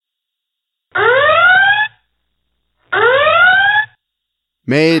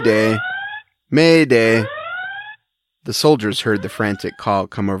Mayday! Mayday! The soldiers heard the frantic call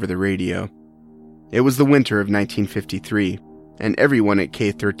come over the radio. It was the winter of 1953, and everyone at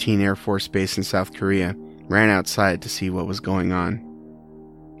K-13 Air Force Base in South Korea ran outside to see what was going on.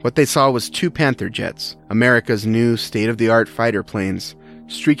 What they saw was two Panther jets, America's new state-of-the-art fighter planes,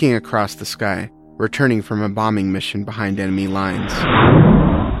 streaking across the sky, returning from a bombing mission behind enemy lines.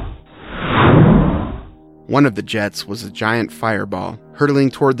 One of the jets was a giant fireball, hurtling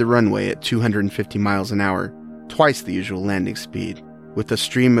toward the runway at 250 miles an hour, twice the usual landing speed, with a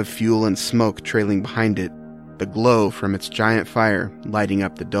stream of fuel and smoke trailing behind it, the glow from its giant fire lighting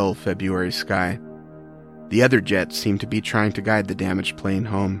up the dull February sky. The other jet seemed to be trying to guide the damaged plane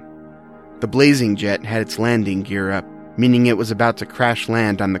home. The blazing jet had its landing gear up, meaning it was about to crash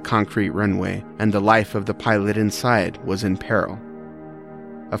land on the concrete runway, and the life of the pilot inside was in peril.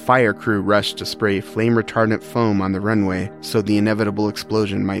 A fire crew rushed to spray flame-retardant foam on the runway so the inevitable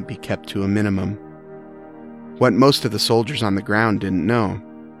explosion might be kept to a minimum. What most of the soldiers on the ground didn't know,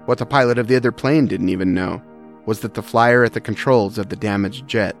 what the pilot of the other plane didn't even know, was that the flyer at the controls of the damaged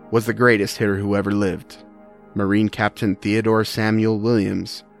jet was the greatest hitter who ever lived. Marine Captain Theodore Samuel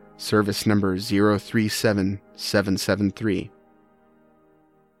Williams, service number 037773.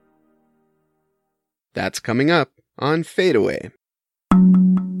 That's coming up on Fadeaway.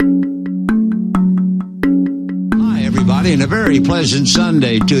 Hi, everybody, and a very pleasant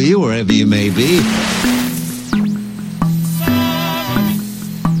Sunday to you, wherever you may be.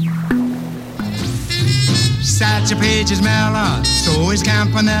 Satchel Paige is Mella, so is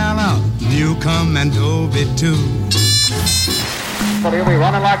Campanella, Newcomb and Dovey too. But he'll be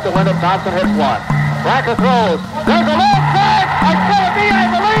running like the wind if Thompson hits one. Bracker throws. There's a long flag. It's going to be, I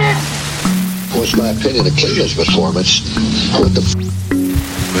believe. What's my opinion of Cleveland's performance?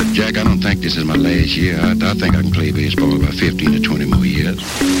 But, Jack, I don't think this is my last year. I think I can play baseball about 15 to 20 more years.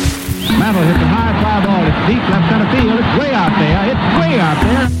 Mantle hits a high fly ball. It's deep left center field. It's way out there. It's way out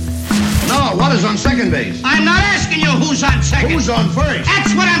there. No, what is on second base? I'm not asking you who's on second. Who's on first?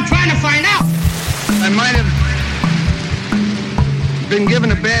 That's what I'm trying to find out. I might have been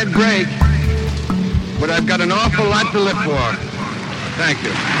given a bad break, but I've got an awful lot to live for. Thank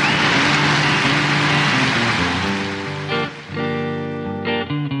you.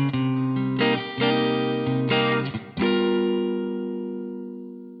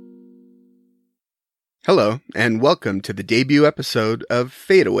 Hello, and welcome to the debut episode of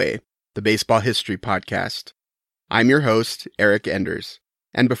Fadeaway, the baseball history podcast. I'm your host, Eric Enders,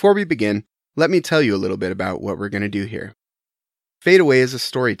 and before we begin, let me tell you a little bit about what we're going to do here. Fadeaway is a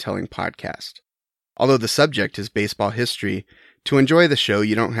storytelling podcast. Although the subject is baseball history, to enjoy the show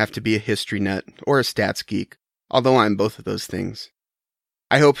you don't have to be a history nut or a stats geek, although I'm both of those things.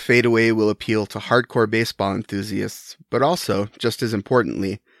 I hope Fadeaway will appeal to hardcore baseball enthusiasts, but also, just as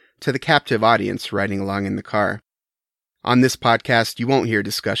importantly, to the captive audience riding along in the car. On this podcast, you won't hear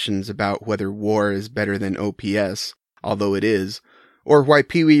discussions about whether WAR is better than OPS, although it is, or why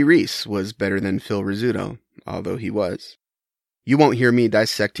Pee Wee Reese was better than Phil Rizzuto, although he was. You won't hear me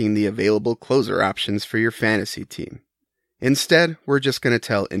dissecting the available closer options for your fantasy team. Instead, we're just going to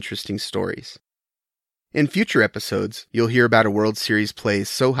tell interesting stories. In future episodes, you'll hear about a World Series play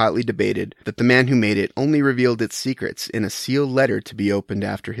so hotly debated that the man who made it only revealed its secrets in a sealed letter to be opened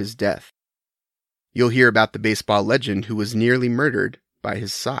after his death. You'll hear about the baseball legend who was nearly murdered by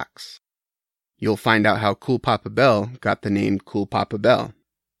his socks. You'll find out how Cool Papa Bell got the name Cool Papa Bell.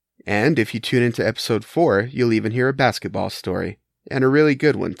 And if you tune into episode 4, you'll even hear a basketball story, and a really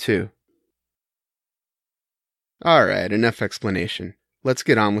good one too. Alright, enough explanation. Let's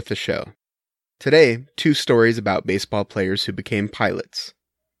get on with the show. Today, 2 stories about baseball players who became pilots.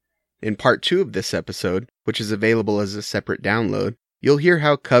 In part 2 of this episode, which is available as a separate download, you'll hear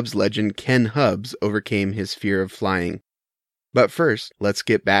how Cubs legend Ken Hubbs overcame his fear of flying. But first, let's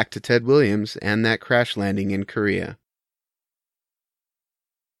get back to Ted Williams and that crash landing in Korea.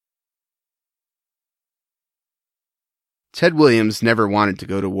 Ted Williams never wanted to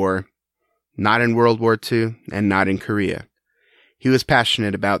go to war. Not in World War II, and not in Korea. He was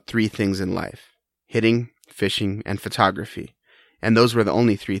passionate about 3 things in life: hitting, fishing, and photography. And those were the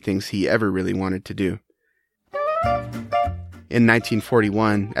only 3 things he ever really wanted to do. In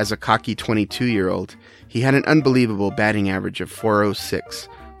 1941, as a cocky 22-year-old, he had an unbelievable batting average of .406,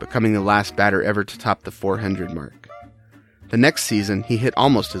 becoming the last batter ever to top the 400 mark. The next season, he hit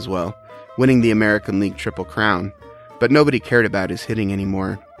almost as well, winning the American League Triple Crown, but nobody cared about his hitting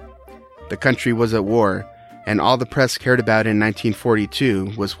anymore. The country was at war, and all the press cared about in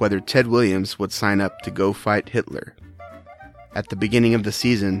 1942 was whether Ted Williams would sign up to go fight Hitler. At the beginning of the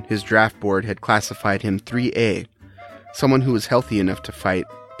season, his draft board had classified him 3A, someone who was healthy enough to fight,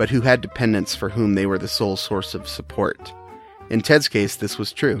 but who had dependents for whom they were the sole source of support. In Ted's case, this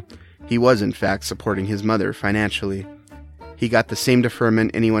was true. He was, in fact, supporting his mother financially. He got the same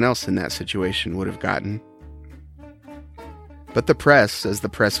deferment anyone else in that situation would have gotten. But the press, as the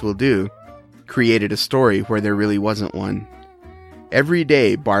press will do, created a story where there really wasn't one. Every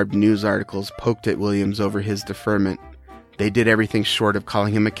day, barbed news articles poked at Williams over his deferment. They did everything short of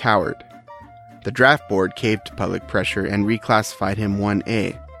calling him a coward. The draft board caved to public pressure and reclassified him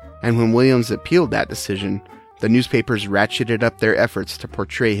 1A, and when Williams appealed that decision, the newspapers ratcheted up their efforts to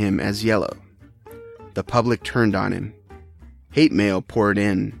portray him as yellow. The public turned on him. Hate mail poured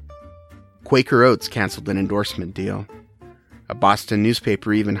in. Quaker Oats canceled an endorsement deal. A Boston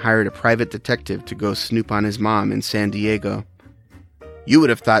newspaper even hired a private detective to go snoop on his mom in San Diego. "You would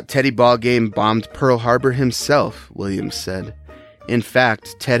have thought Teddy Ballgame bombed Pearl Harbor himself," Williams said. In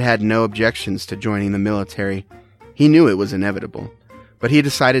fact, Ted had no objections to joining the military. He knew it was inevitable, but he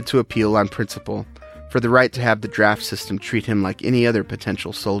decided to appeal on principle, for the right to have the draft system treat him like any other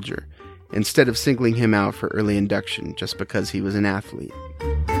potential soldier, instead of singling him out for early induction just because he was an athlete.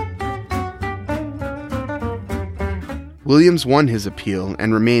 Williams won his appeal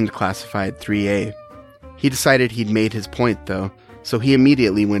and remained classified 3A. He decided he'd made his point, though, so he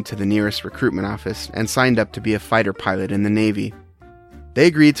immediately went to the nearest recruitment office and signed up to be a fighter pilot in the Navy. They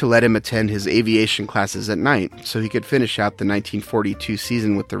agreed to let him attend his aviation classes at night so he could finish out the 1942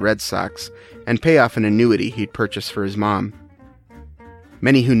 season with the Red Sox and pay off an annuity he'd purchased for his mom.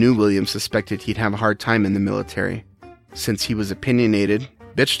 Many who knew Williams suspected he'd have a hard time in the military, since he was opinionated,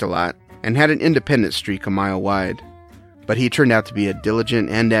 bitched a lot, and had an independent streak a mile wide. But he turned out to be a diligent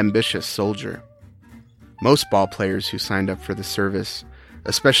and ambitious soldier. Most ball players who signed up for the service,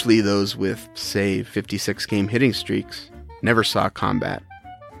 especially those with, say, 56-game hitting streaks, never saw combat.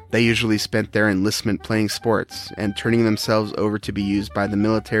 They usually spent their enlistment playing sports and turning themselves over to be used by the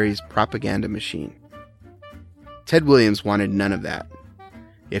military's propaganda machine. Ted Williams wanted none of that.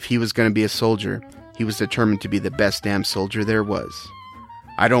 If he was going to be a soldier, he was determined to be the best damn soldier there was.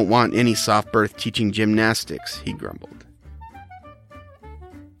 "I don't want any soft berth teaching gymnastics," he grumbled.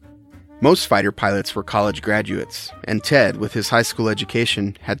 Most fighter pilots were college graduates, and Ted, with his high school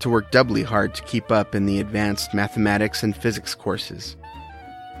education, had to work doubly hard to keep up in the advanced mathematics and physics courses.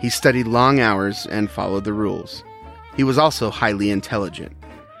 He studied long hours and followed the rules. He was also highly intelligent.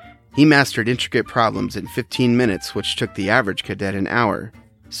 He mastered intricate problems in 15 minutes, which took the average cadet an hour,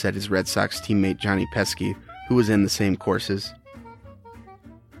 said his Red Sox teammate Johnny Pesky, who was in the same courses.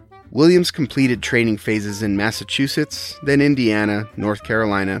 Williams completed training phases in Massachusetts, then Indiana, North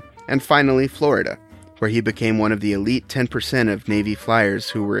Carolina, and finally Florida, where he became one of the elite 10% of Navy flyers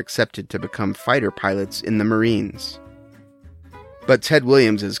who were accepted to become fighter pilots in the Marines. But Ted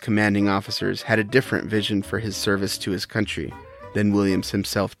Williams's commanding officers had a different vision for his service to his country than Williams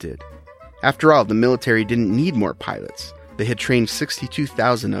himself did. After all, the military didn't need more pilots. They had trained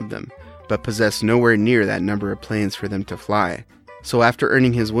 62,000 of them, but possessed nowhere near that number of planes for them to fly. So after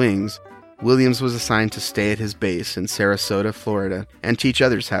earning his wings, Williams was assigned to stay at his base in Sarasota, Florida, and teach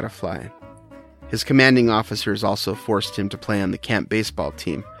others how to fly. His commanding officers also forced him to play on the camp baseball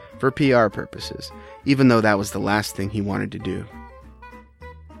team for PR purposes, even though that was the last thing he wanted to do.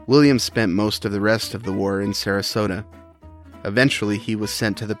 Williams spent most of the rest of the war in Sarasota. Eventually, he was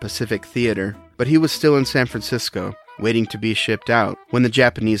sent to the Pacific Theater, but he was still in San Francisco, waiting to be shipped out when the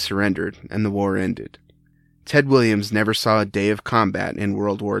Japanese surrendered and the war ended. Ted Williams never saw a day of combat in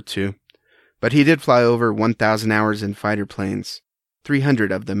World War II. But he did fly over 1,000 hours in fighter planes,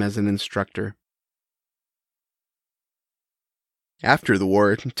 300 of them as an instructor. After the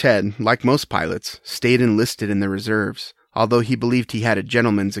war, Ted, like most pilots, stayed enlisted in the reserves, although he believed he had a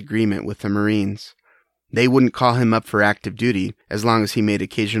gentleman's agreement with the Marines. They wouldn't call him up for active duty as long as he made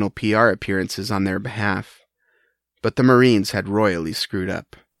occasional PR appearances on their behalf. But the Marines had royally screwed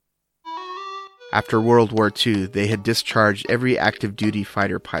up. After World War II, they had discharged every active duty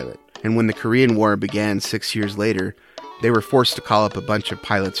fighter pilot. And when the Korean War began 6 years later, they were forced to call up a bunch of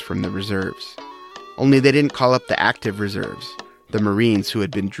pilots from the reserves. Only they didn't call up the active reserves, the Marines who had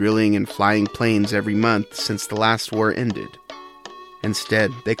been drilling and flying planes every month since the last war ended.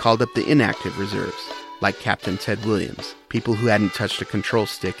 Instead, they called up the inactive reserves, like Captain Ted Williams, people who hadn't touched a control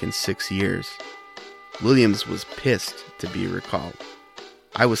stick in 6 years. Williams was pissed to be recalled.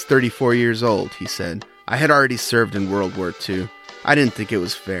 "I was 34 years old," he said. "I had already served in World War II. I didn't think it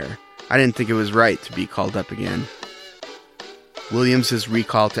was fair. I didn't think it was right to be called up again." Williams's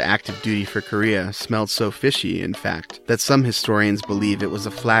recall to active duty for Korea smelled so fishy, in fact, that some historians believe it was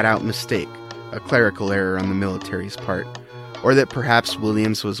a flat-out mistake, a clerical error on the military's part, or that perhaps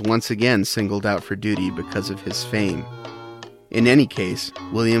Williams was once again singled out for duty because of his fame. In any case,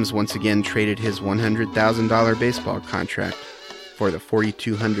 Williams once again traded his $100,000 baseball contract for the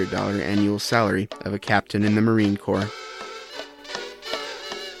 $4,200 annual salary of a captain in the Marine Corps.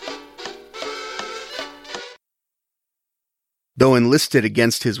 Though enlisted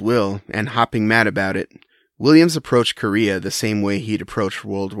against his will and hopping mad about it, Williams approached Korea the same way he'd approached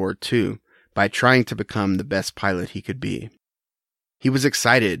World War II, by trying to become the best pilot he could be. He was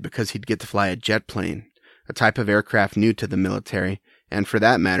excited because he'd get to fly a jet plane, a type of aircraft new to the military, and for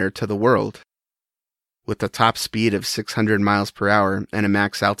that matter, to the world. With a top speed of 600 miles per hour and a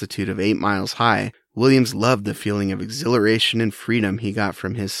max altitude of 8 miles high, Williams loved the feeling of exhilaration and freedom he got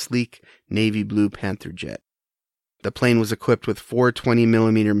from his sleek, navy blue Panther jet. The plane was equipped with 4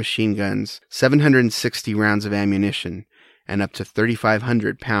 20mm machine guns, 760 rounds of ammunition, and up to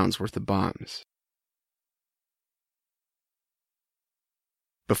 3,500 pounds worth of bombs.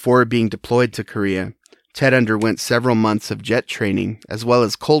 Before being deployed to Korea, Ted underwent several months of jet training as well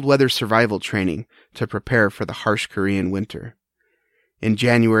as cold weather survival training to prepare for the harsh Korean winter. In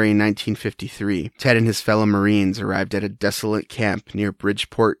January 1953, Ted and his fellow Marines arrived at a desolate camp near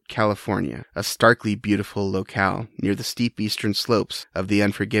Bridgeport, California, a starkly beautiful locale near the steep eastern slopes of the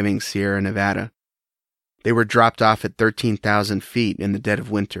unforgiving Sierra Nevada. They were dropped off at 13,000 feet in the dead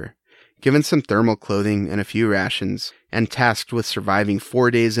of winter, given some thermal clothing and a few rations, and tasked with surviving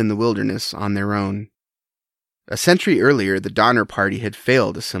 4 days in the wilderness on their own. A century earlier, the Donner Party had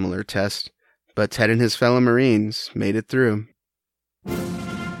failed a similar test, but Ted and his fellow Marines made it through.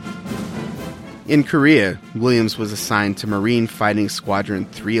 In Korea, Williams was assigned to Marine Fighting Squadron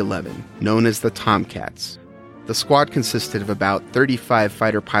 311, known as the Tomcats. The squad consisted of about 35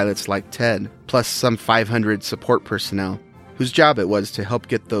 fighter pilots like Ted, plus some 500 support personnel, whose job it was to help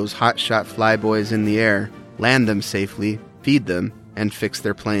get those hotshot flyboys in the air, land them safely, feed them, and fix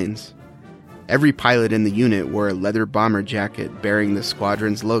their planes. Every pilot in the unit wore a leather bomber jacket bearing the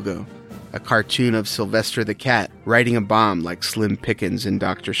squadron's logo, a cartoon of Sylvester the Cat riding a bomb like Slim Pickens in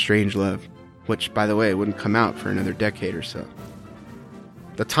Dr. Strangelove, which, by the way, wouldn't come out for another decade or so.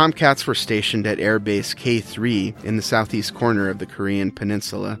 The Tomcats were stationed at Air Base K3 in the southeast corner of the Korean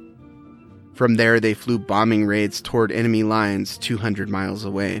peninsula. From there, they flew bombing raids toward enemy lines 200 miles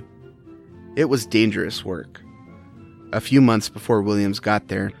away. It was dangerous work. A few months before Williams got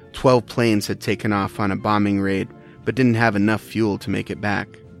there, 12 planes had taken off on a bombing raid, but didn't have enough fuel to make it back.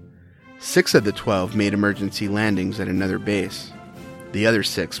 6 of the 12 made emergency landings at another base. The other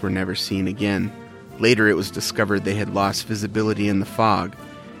 6 were never seen again. Later it was discovered they had lost visibility in the fog,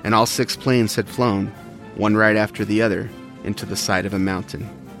 and all 6 planes had flown, one right after the other, into the side of a mountain.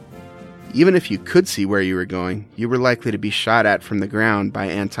 Even if you could see where you were going, you were likely to be shot at from the ground by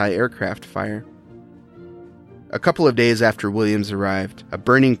anti-aircraft fire. A couple of days after Williams arrived, a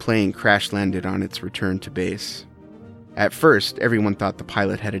burning plane crash-landed on its return to base. At first, everyone thought the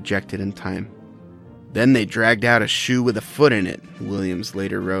pilot had ejected in time. Then they dragged out a shoe with a foot in it, Williams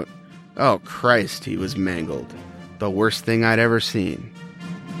later wrote. Oh Christ, he was mangled. The worst thing I'd ever seen.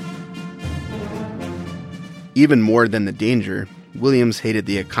 Even more than the danger, Williams hated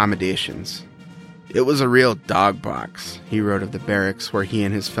the accommodations. It was a real dog box, he wrote of the barracks where he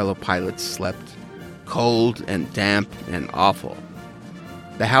and his fellow pilots slept. Cold and damp and awful.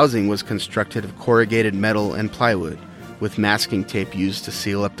 The housing was constructed of corrugated metal and plywood, with masking tape used to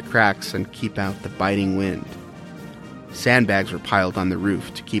seal up the cracks and keep out the biting wind. Sandbags were piled on the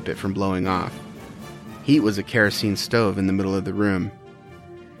roof to keep it from blowing off. Heat was a kerosene stove in the middle of the room.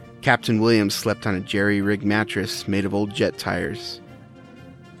 Captain Williams slept on a jerry-rigged mattress made of old jet tires.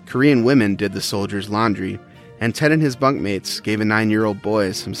 Korean women did the soldiers' laundry, and Ted and his bunkmates gave a 9-year-old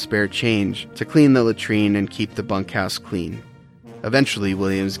boy some spare change to clean the latrine and keep the bunkhouse clean. Eventually,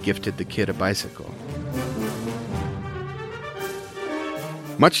 Williams gifted the kid a bicycle.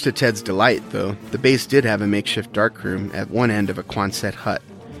 Much to Ted's delight, though, the base did have a makeshift darkroom at one end of a Quonset hut,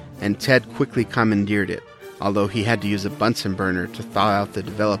 and Ted quickly commandeered it, although he had to use a Bunsen burner to thaw out the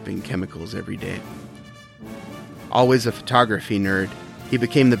developing chemicals every day. Always a photography nerd, he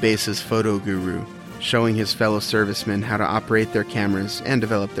became the base's photo guru, showing his fellow servicemen how to operate their cameras and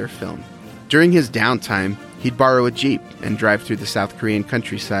develop their film. During his downtime, he'd borrow a Jeep and drive through the South Korean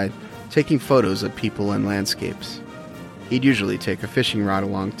countryside, taking photos of people and landscapes. He'd usually take a fishing rod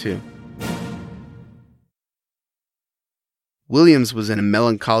along, too. Williams was in a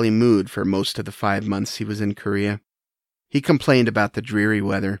melancholy mood for most of the 5 months he was in Korea. He complained about the dreary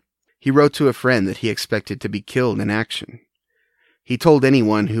weather. He wrote to a friend that he expected to be killed in action. He told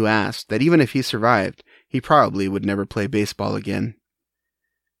anyone who asked that even if he survived, he probably would never play baseball again.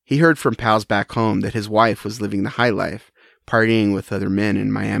 He heard from pals back home that his wife was living the high life, partying with other men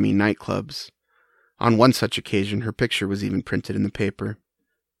in Miami nightclubs. On one such occasion, her picture was even printed in the paper.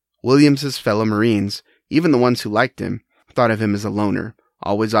 Williams's fellow Marines, even the ones who liked him, thought of him as a loner,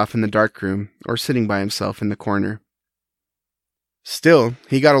 always off in the darkroom or sitting by himself in the corner. Still,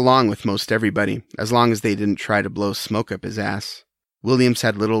 he got along with most everybody, as long as they didn't try to blow smoke up his ass. Williams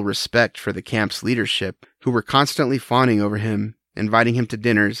had little respect for the camp's leadership, who were constantly fawning over him, inviting him to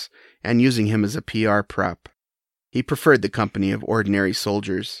dinners, and using him as a PR prop. He preferred the company of ordinary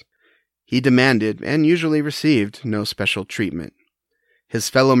soldiers. He demanded, and usually received, no special treatment. His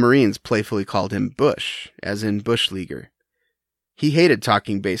fellow Marines playfully called him Bush, as in Bush Leaguer. He hated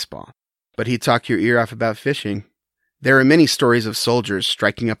talking baseball, but he'd talk your ear off about fishing. There are many stories of soldiers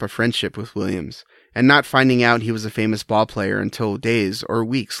striking up a friendship with Williams, and not finding out he was a famous ball player until days or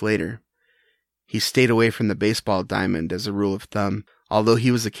weeks later. He stayed away from the baseball diamond as a rule of thumb, although he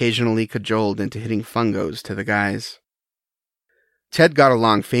was occasionally cajoled into hitting fungos to the guys. Ted got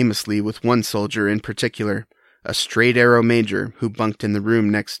along famously with one soldier in particular, a straight arrow major who bunked in the room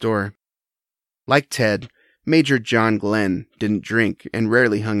next door. Like Ted, Major John Glenn didn't drink and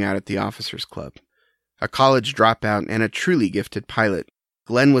rarely hung out at the officers' club. A college dropout and a truly gifted pilot,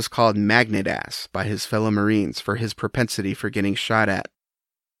 Glenn was called Magnet Ass by his fellow Marines for his propensity for getting shot at.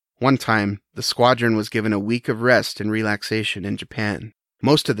 One time, the squadron was given a week of rest and relaxation in Japan.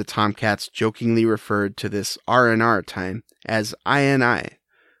 Most of the Tomcats jokingly referred to this R&R time as INI,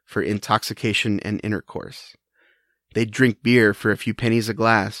 for intoxication and intercourse. They'd drink beer for a few pennies a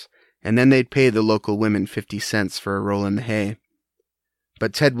glass, and then they'd pay the local women 50 cents for a roll in the hay.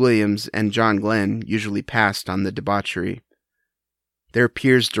 But Ted Williams and John Glenn usually passed on the debauchery. Their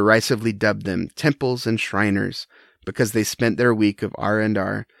peers derisively dubbed them temples and shriners because they spent their week of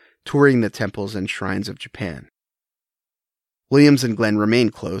R&R touring the temples and shrines of Japan. Williams and Glenn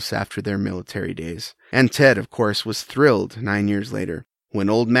remained close after their military days, and Ted, of course, was thrilled 9 years later when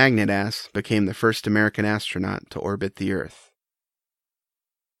old Magnet Ass became the first American astronaut to orbit the Earth.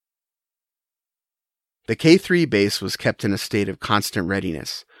 The K-3 base was kept in a state of constant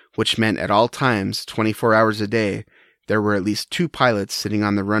readiness, which meant at all times, 24 hours a day, there were at least 2 pilots sitting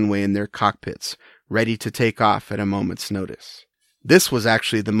on the runway in their cockpits, ready to take off at a moment's notice. This was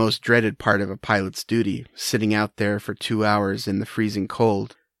actually the most dreaded part of a pilot's duty, sitting out there for 2 hours in the freezing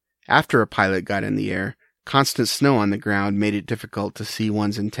cold. After a pilot got in the air, constant snow on the ground made it difficult to see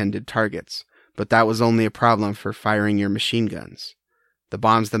one's intended targets, but that was only a problem for firing your machine guns. The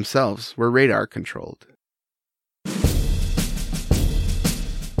bombs themselves were radar-controlled.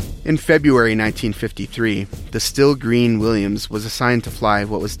 In February 1953, the still green Williams was assigned to fly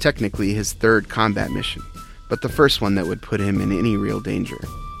what was technically his 3rd combat mission, but the first one that would put him in any real danger.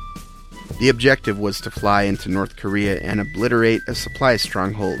 The objective was to fly into North Korea and obliterate a supply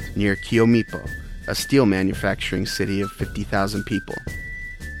stronghold near Kiyomipo, a steel manufacturing city of 50,000 people.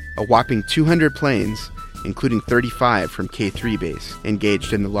 A whopping 200 planes, including 35 from K-3 base,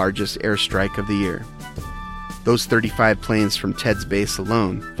 engaged in the largest airstrike of the year. Those 35 planes from Ted's base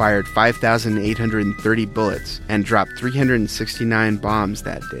alone fired 5,830 bullets and dropped 369 bombs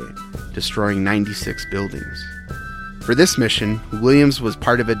that day, destroying 96 buildings. For this mission, Williams was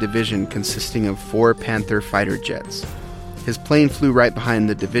part of a division consisting of 4 Panther fighter jets. His plane flew right behind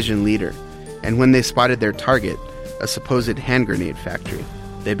the division leader, and when they spotted their target, a supposed hand grenade factory,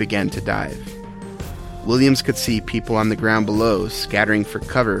 they began to dive. Williams could see people on the ground below scattering for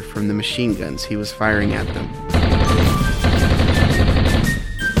cover from the machine guns he was firing at them.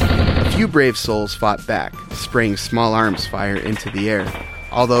 A few brave souls fought back, spraying small arms fire into the air,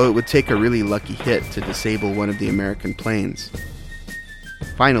 although it would take a really lucky hit to disable one of the American planes.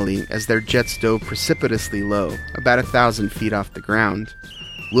 Finally, as their jets dove precipitously low, about 1,000 feet off the ground,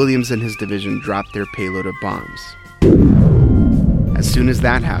 Williams and his division dropped their payload of bombs. As soon as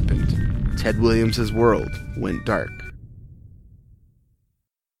that happened, Ted Williams' world went dark.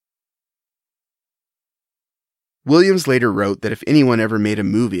 Williams later wrote that if anyone ever made a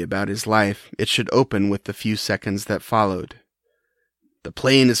movie about his life, it should open with the few seconds that followed. The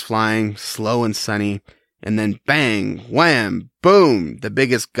plane is flying, slow and sunny, and then bang, wham, boom, the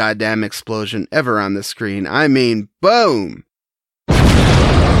biggest goddamn explosion ever on the screen. I mean, boom!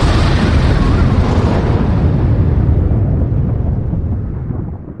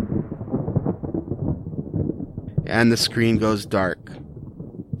 And the screen goes dark.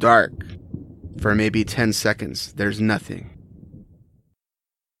 Dark. For maybe 10 seconds, there's nothing.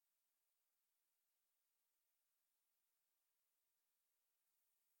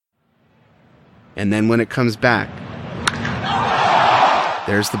 And then when it comes back,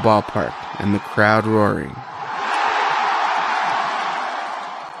 there's the ballpark and the crowd roaring.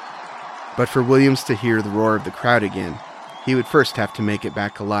 But for Williams to hear the roar of the crowd again, he would first have to make it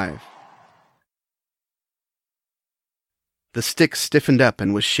back alive. "The stick stiffened up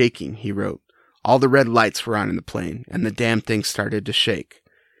and was shaking," he wrote. "All the red lights were on in the plane, and the damn thing started to shake.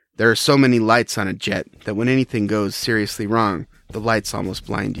 There are so many lights on a jet that when anything goes seriously wrong, the lights almost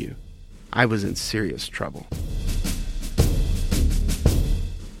blind you. I was in serious trouble."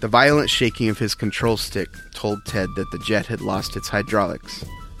 The violent shaking of his control stick told Ted that the jet had lost its hydraulics.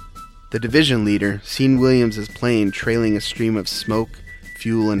 The division leader, seeing Williams's plane trailing a stream of smoke,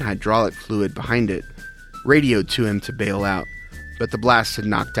 fuel, and hydraulic fluid behind it, radioed to him to bail out, but the blast had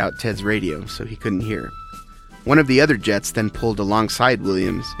knocked out Ted's radio, so he couldn't hear. One of the other jets then pulled alongside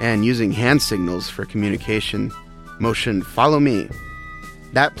Williams and, using hand signals for communication, motioned, "Follow me."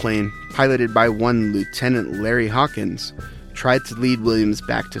 That plane, piloted by one Lieutenant Larry Hawkins, tried to lead Williams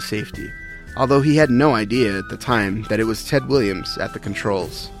back to safety, although he had no idea at the time that it was Ted Williams at the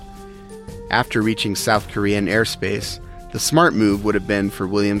controls. After reaching South Korean airspace, the smart move would have been for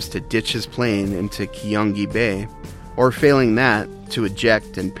Williams to ditch his plane into Gyeonggi Bay, or failing that, to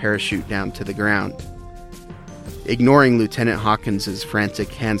eject and parachute down to the ground. Ignoring Lieutenant Hawkins's frantic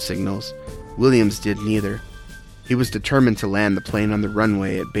hand signals, Williams did neither. He was determined to land the plane on the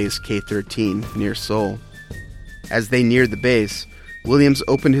runway at base K-13 near Seoul. As they neared the base, Williams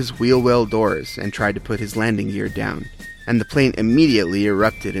opened his wheel well doors and tried to put his landing gear down, and the plane immediately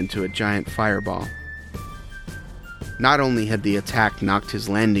erupted into a giant fireball. Not only had the attack knocked his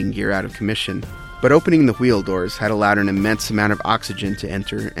landing gear out of commission, but opening the wheel doors had allowed an immense amount of oxygen to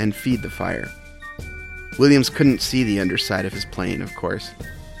enter and feed the fire. Williams couldn't see the underside of his plane, of course,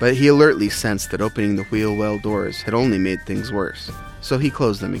 but he alertly sensed that opening the wheel well doors had only made things worse, so he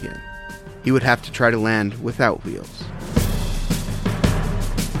closed them again. He would have to try to land without wheels.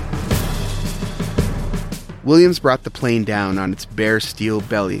 Williams brought the plane down on its bare steel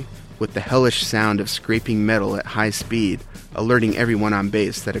belly, with the hellish sound of scraping metal at high speed, alerting everyone on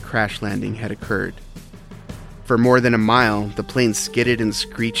base that a crash landing had occurred. For more than a mile, the plane skidded and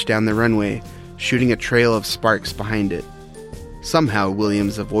screeched down the runway, shooting a trail of sparks behind it. Somehow,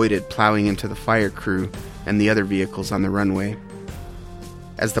 Williams avoided plowing into the fire crew and the other vehicles on the runway.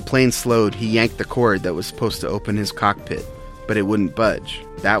 As the plane slowed, he yanked the cord that was supposed to open his cockpit, but it wouldn't budge.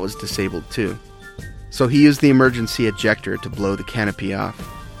 That was disabled too. So he used the emergency ejector to blow the canopy off.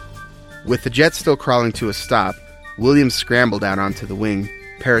 With the jet still crawling to a stop, Williams scrambled out onto the wing,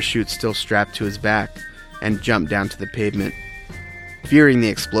 parachute still strapped to his back, and jumped down to the pavement. Fearing the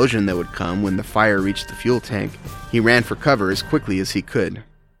explosion that would come when the fire reached the fuel tank, he ran for cover as quickly as he could.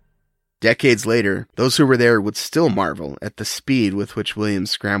 Decades later, those who were there would still marvel at the speed with which Williams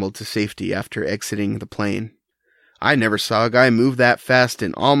scrambled to safety after exiting the plane. "I never saw a guy move that fast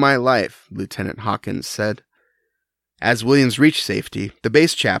in all my life," Lieutenant Hawkins said. As Williams reached safety, the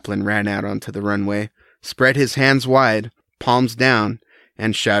base chaplain ran out onto the runway, spread his hands wide, palms down,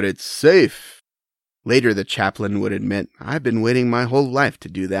 and shouted, "Safe!" Later, the chaplain would admit, "I've been waiting my whole life to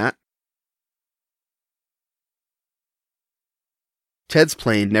do that." Ted's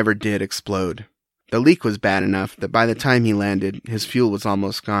plane never did explode. The leak was bad enough that by the time he landed, his fuel was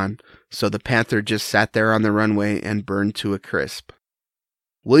almost gone, so the Panther just sat there on the runway and burned to a crisp.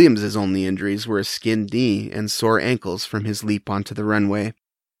 Williams's only injuries were a skinned knee and sore ankles from his leap onto the runway.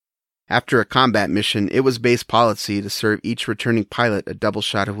 After a combat mission, it was base policy to serve each returning pilot a double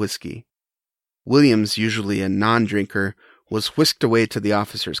shot of whiskey. Williams, usually a non-drinker, was whisked away to the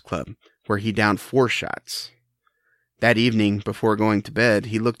officers' club, where he downed 4 shots. That evening, before going to bed,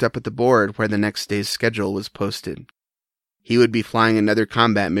 he looked up at the board where the next day's schedule was posted. He would be flying another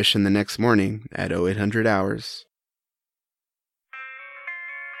combat mission the next morning at 0800 hours.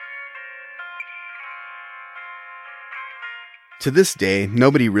 To this day,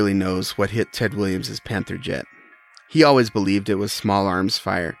 nobody really knows what hit Ted Williams' Panther jet. He always believed it was small arms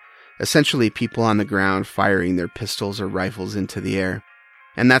fire, essentially people on the ground firing their pistols or rifles into the air,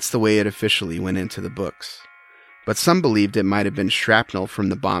 and that's the way it officially went into the books. But some believed it might have been shrapnel from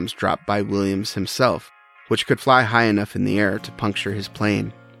the bombs dropped by Williams himself, which could fly high enough in the air to puncture his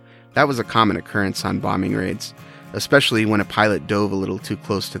plane. That was a common occurrence on bombing raids, especially when a pilot dove a little too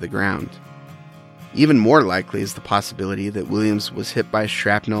close to the ground. Even more likely is the possibility that Williams was hit by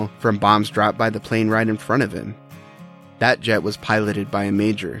shrapnel from bombs dropped by the plane right in front of him. That jet was piloted by a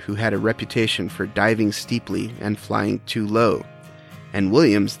major who had a reputation for diving steeply and flying too low, and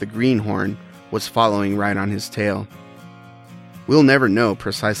Williams, the greenhorn, was following right on his tail. We'll never know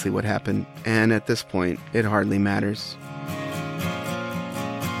precisely what happened, and at this point, it hardly matters.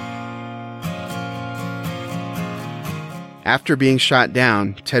 After being shot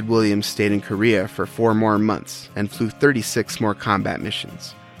down, Ted Williams stayed in Korea for 4 more months and flew 36 more combat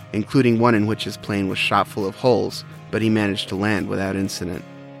missions, including one in which his plane was shot full of holes, but he managed to land without incident.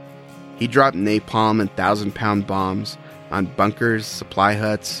 He dropped napalm and 1,000-pound bombs on bunkers, supply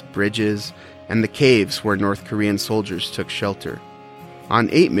huts, bridges, and the caves where North Korean soldiers took shelter. On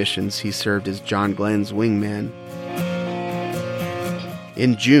 8 missions, he served as John Glenn's wingman.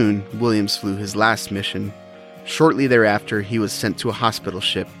 In June, Williams flew his last mission. Shortly thereafter, he was sent to a hospital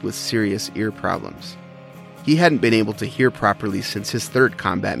ship with serious ear problems. He hadn't been able to hear properly since his 3rd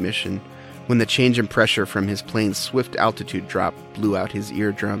combat mission, when the change in pressure from his plane's swift altitude drop blew out his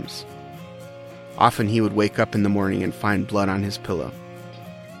eardrums. Often he would wake up in the morning and find blood on his pillow.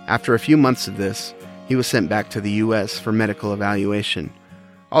 After a few months of this, he was sent back to the U.S. for medical evaluation,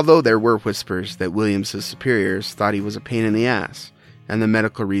 although there were whispers that Williams' superiors thought he was a pain in the ass, and the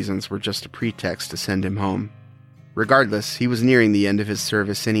medical reasons were just a pretext to send him home. Regardless, he was nearing the end of his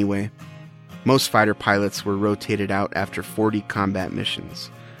service anyway. Most fighter pilots were rotated out after 40 combat missions.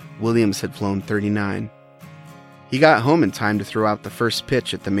 Williams had flown 39. He got home in time to throw out the first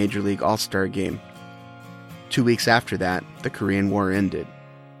pitch at the Major League All-Star game. 2 weeks after that, the Korean War ended.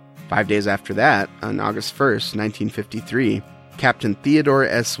 5 days after that, on August 1st, 1953, Captain Theodore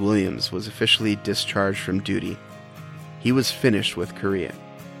S. Williams was officially discharged from duty. He was finished with Korea.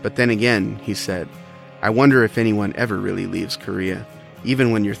 But then again, he said, "I wonder if anyone ever really leaves Korea,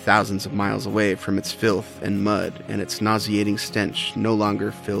 even when you're thousands of miles away from its filth and mud and its nauseating stench no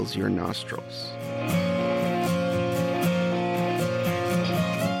longer fills your nostrils."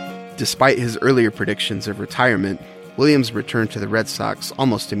 Despite his earlier predictions of retirement, Williams returned to the Red Sox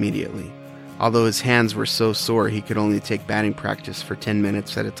almost immediately, although his hands were so sore he could only take batting practice for 10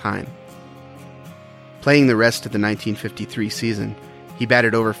 minutes at a time. Playing the rest of the 1953 season, he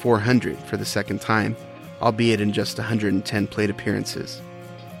batted over .400 for the second time, albeit in just 110 plate appearances.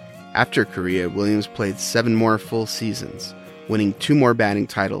 After Korea, Williams played 7 more full seasons, winning 2 more batting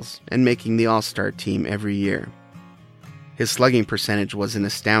titles and making the All-Star team every year. His slugging percentage was an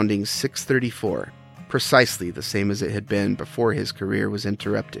astounding .634, precisely the same as it had been before his career was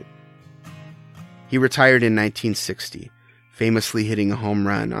interrupted. He retired in 1960, famously hitting a home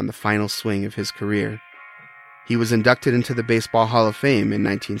run on the final swing of his career. He was inducted into the Baseball Hall of Fame in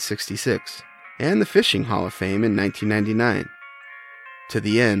 1966, and the Fishing Hall of Fame in 1999. To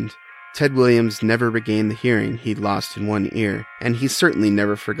the end, Ted Williams never regained the hearing he'd lost in one ear, and he certainly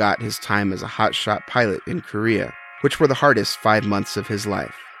never forgot his time as a hotshot pilot in Korea, which were the hardest 5 months of his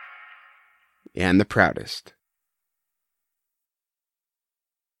life. And the proudest.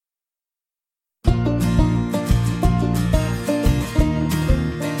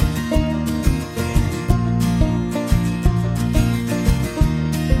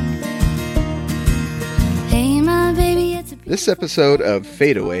 This episode of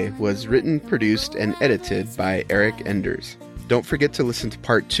Fade Away was written, produced, and edited by Eric Enders. Don't forget to listen to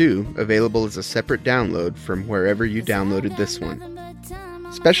Part 2, available as a separate download from wherever you downloaded this one.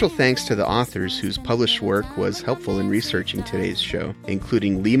 Special thanks to the authors whose published work was helpful in researching today's show,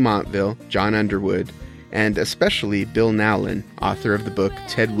 including Lee Montville, John Underwood, and especially Bill Nowlin, author of the book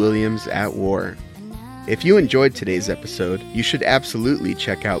Ted Williams at War. If you enjoyed today's episode, you should absolutely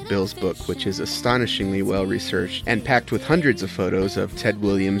check out Bill's book, which is astonishingly well-researched and packed with hundreds of photos of Ted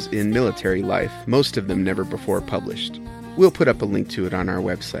Williams in military life, most of them never before published. We'll put up a link to it on our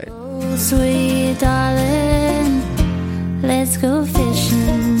website. Oh, sweet darling, let's go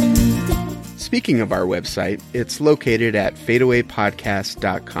fishing. Speaking of our website, it's located at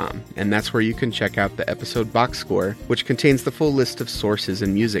fadeawaypodcast.com, and that's where you can check out the episode box score, which contains the full list of sources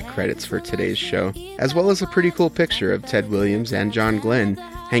and music credits for today's show, as well as a pretty cool picture of Ted Williams and John Glenn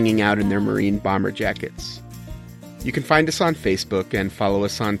hanging out in their Marine bomber jackets. You can find us on Facebook and follow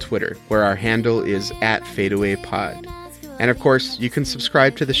us on Twitter, where our handle is @fadeawaypod. And of course, you can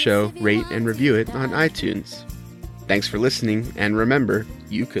subscribe to the show, rate, and review it on iTunes. Thanks for listening, and remember,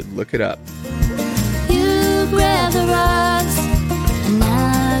 you could look it up. You grab the rocks, and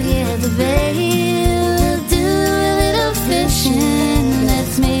I'll get the bait. We'll do a little fishing.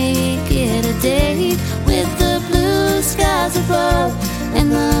 Let's make it a date with the blue skies above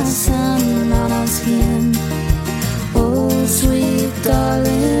and the sun on our skin. Oh, sweet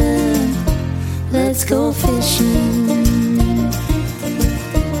darling, let's go fishing.